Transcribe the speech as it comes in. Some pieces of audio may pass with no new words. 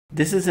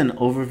This is an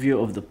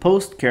overview of the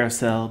post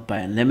carousel by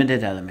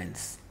Unlimited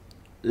Elements.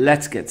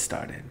 Let's get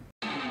started.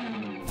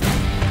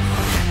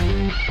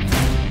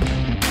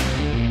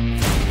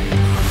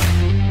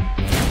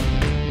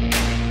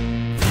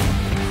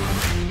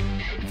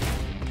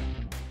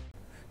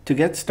 To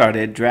get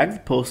started, drag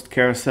the post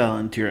carousel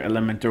into your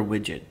Elementor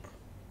widget.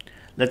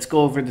 Let's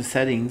go over the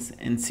settings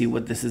and see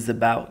what this is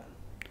about.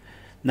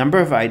 Number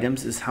of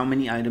items is how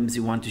many items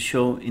you want to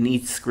show in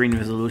each screen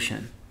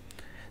resolution.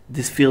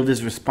 This field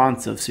is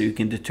responsive, so you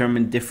can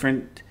determine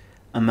different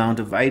amount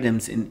of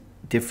items in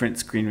different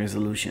screen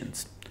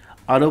resolutions.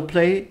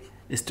 Autoplay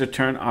is to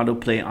turn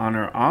autoplay on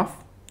or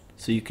off,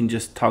 so you can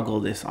just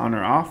toggle this on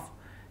or off,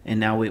 and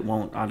now it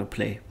won't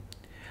autoplay.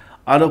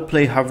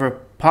 Autoplay hover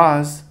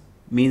pause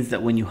means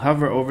that when you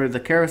hover over the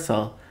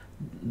carousel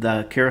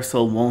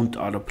won't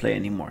autoplay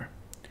anymore.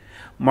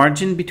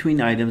 Margin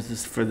between items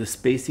is for the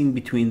spacing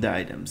between the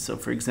items. So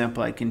for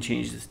example, I can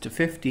change this to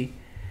 50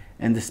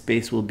 and the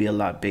space will be a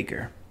lot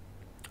bigger.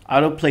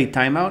 Autoplay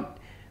timeout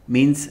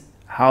means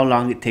how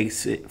long it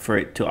takes for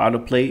it to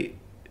autoplay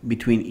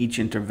between each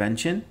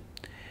intervention.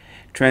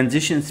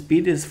 Transition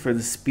speed is for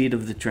the speed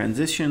of the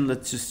transition.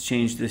 Let's just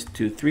change this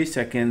to 3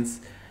 seconds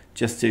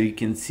just so you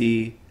can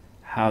see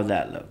how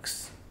that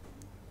looks.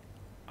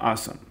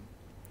 Awesome.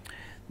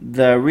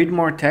 The read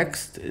more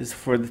text is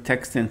for the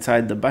text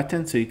inside the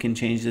button, so you can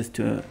change this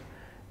to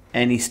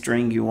any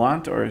string you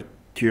want or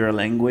to your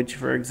language,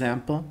 for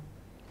example.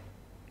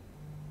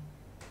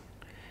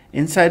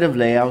 Inside of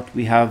layout,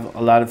 we have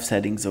a lot of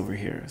settings over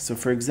here. So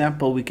for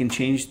example, we can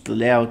change the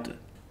layout,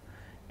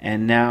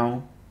 and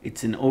now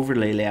it's an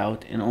overlay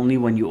layout, and only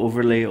when you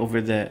overlay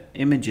over the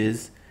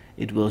images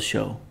it will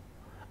show.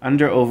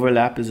 Under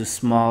overlap is a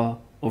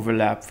small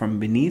overlap from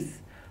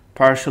beneath.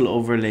 Partial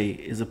overlay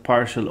is a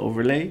partial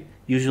overlay.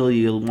 Usually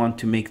you'll want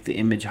to make the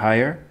image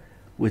higher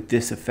with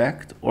this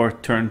effect or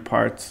turn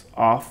parts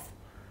off.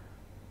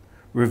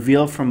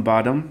 Reveal from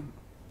bottom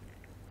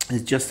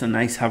is just a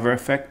nice hover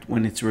effect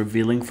when it's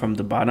revealing from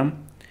the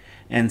bottom.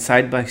 And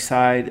side by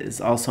side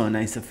is also a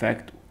nice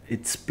effect.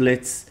 It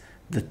splits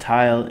the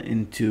tile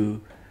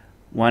into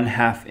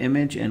 1/2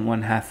 image and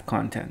 1/2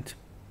 content.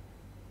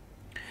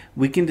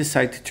 We can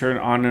decide to turn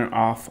on and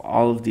off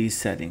all of these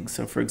settings.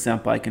 So for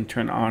example, I can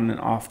turn on and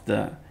off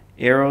the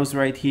arrows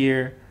right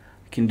here.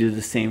 I can do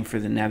the same for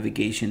the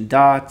navigation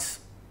dots.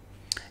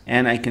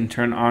 And I can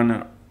turn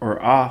on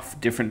or off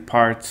different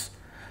parts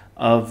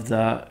of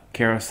the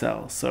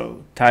carousel.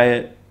 So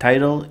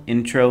title,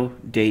 intro,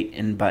 date,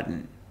 and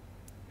button.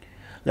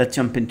 Let's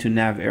jump into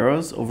Nav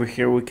Arrows. Over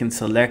here we can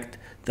select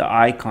the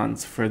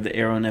icons for the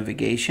arrow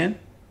navigation.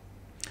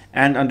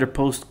 And under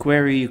post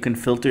query, you can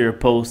filter your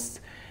posts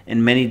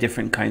in many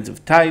different kinds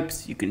of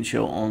types. You can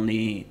show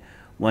only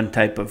one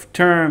type of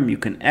term, you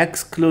can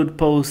exclude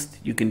posts,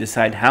 you can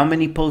decide how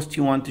many posts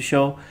you want to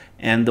show,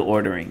 and the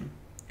ordering.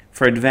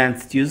 For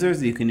advanced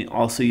users, you can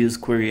also use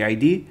query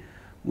ID.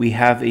 We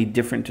have a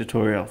different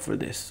tutorial for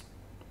this.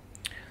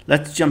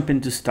 Let's jump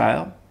into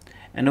style,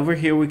 and over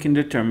here we can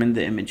determine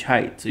the image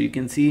height. So you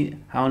can see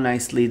how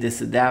nicely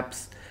this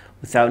adapts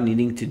without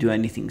needing to do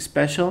anything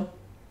special.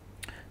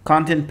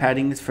 Content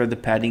padding is for the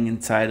padding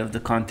inside of the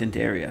content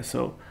area.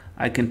 So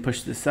I can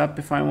push this up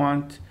if I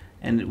want,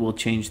 and it will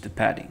change the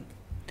padding.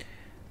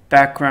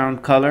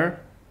 Background color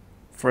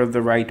for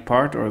the right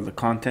part or the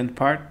content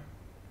part.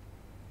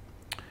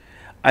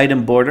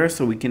 Item border,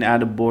 so we can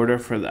add a border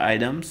for the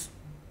items.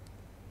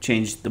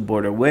 Change the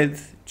border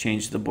width,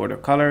 change the border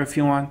color if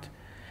you want.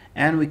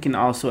 And we can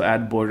also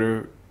add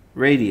border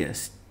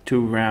radius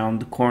to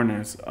round the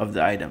corners of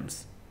the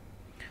items.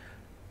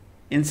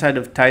 Inside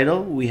of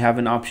title, we have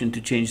an option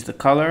to change the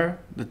color,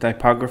 the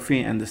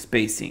typography, and the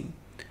spacing.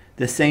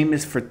 The same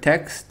is for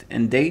text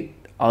and date.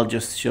 I'll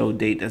just show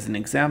date as an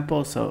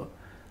example, so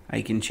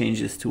I can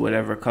change this to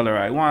whatever color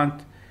I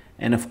want.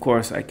 And of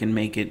course, I can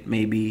make it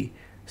maybe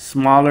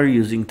smaller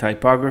using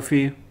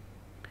typography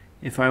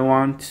if I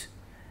want.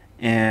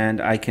 And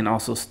I can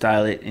also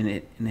style it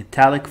in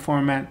italic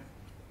format.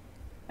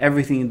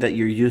 Everything that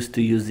you're used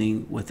to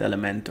using with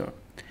Elementor.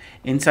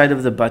 Inside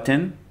of the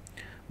button,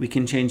 we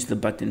can change the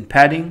button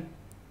padding,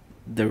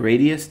 the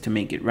radius to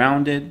make it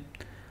rounded,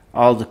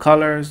 all the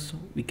colors.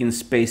 We can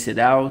space it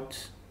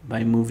out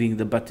by moving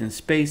the button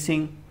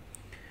spacing,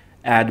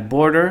 add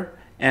border,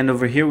 and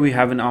over here we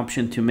have an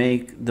option to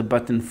make the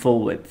button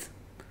full width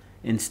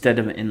instead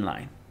of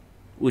inline,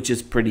 which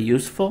is pretty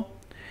useful.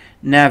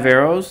 Nav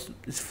Arrows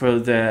is for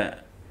the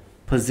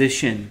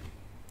position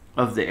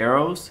of the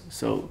arrows,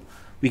 so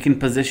we can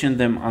position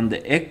them on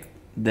the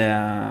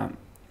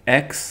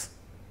X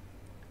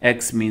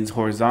means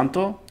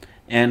horizontal,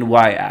 and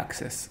Y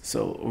axis.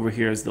 So over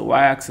here is the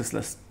Y axis.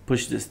 Let's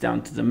push this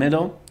down to the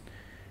middle.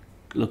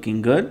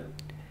 Looking good.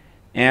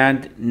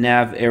 And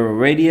Nav Error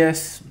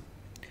Radius.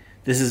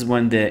 This is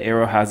when the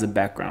arrow has a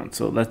background.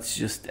 So let's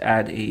just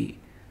add a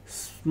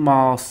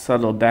small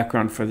subtle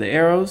background for the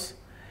arrows.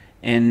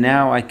 And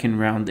now I can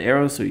round the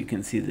arrow so you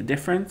can see the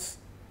difference.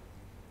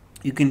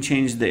 You can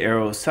change the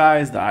arrow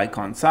size, the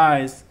icon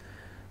size,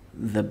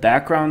 the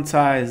background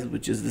size,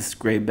 which is this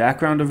gray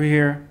background over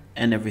here.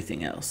 and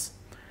everything else.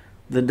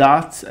 The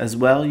dots as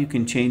well, you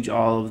can change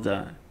all of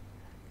the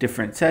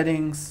different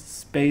settings,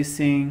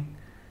 spacing,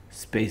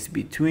 space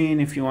between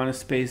if you want to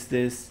space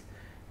this,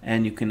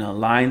 and you can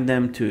align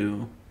them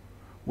to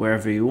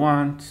wherever you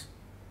want,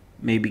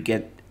 maybe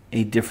get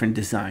a different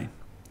design.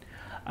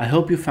 I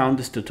hope you found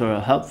this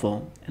tutorial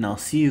helpful, and I'll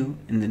see you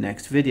in the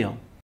next video.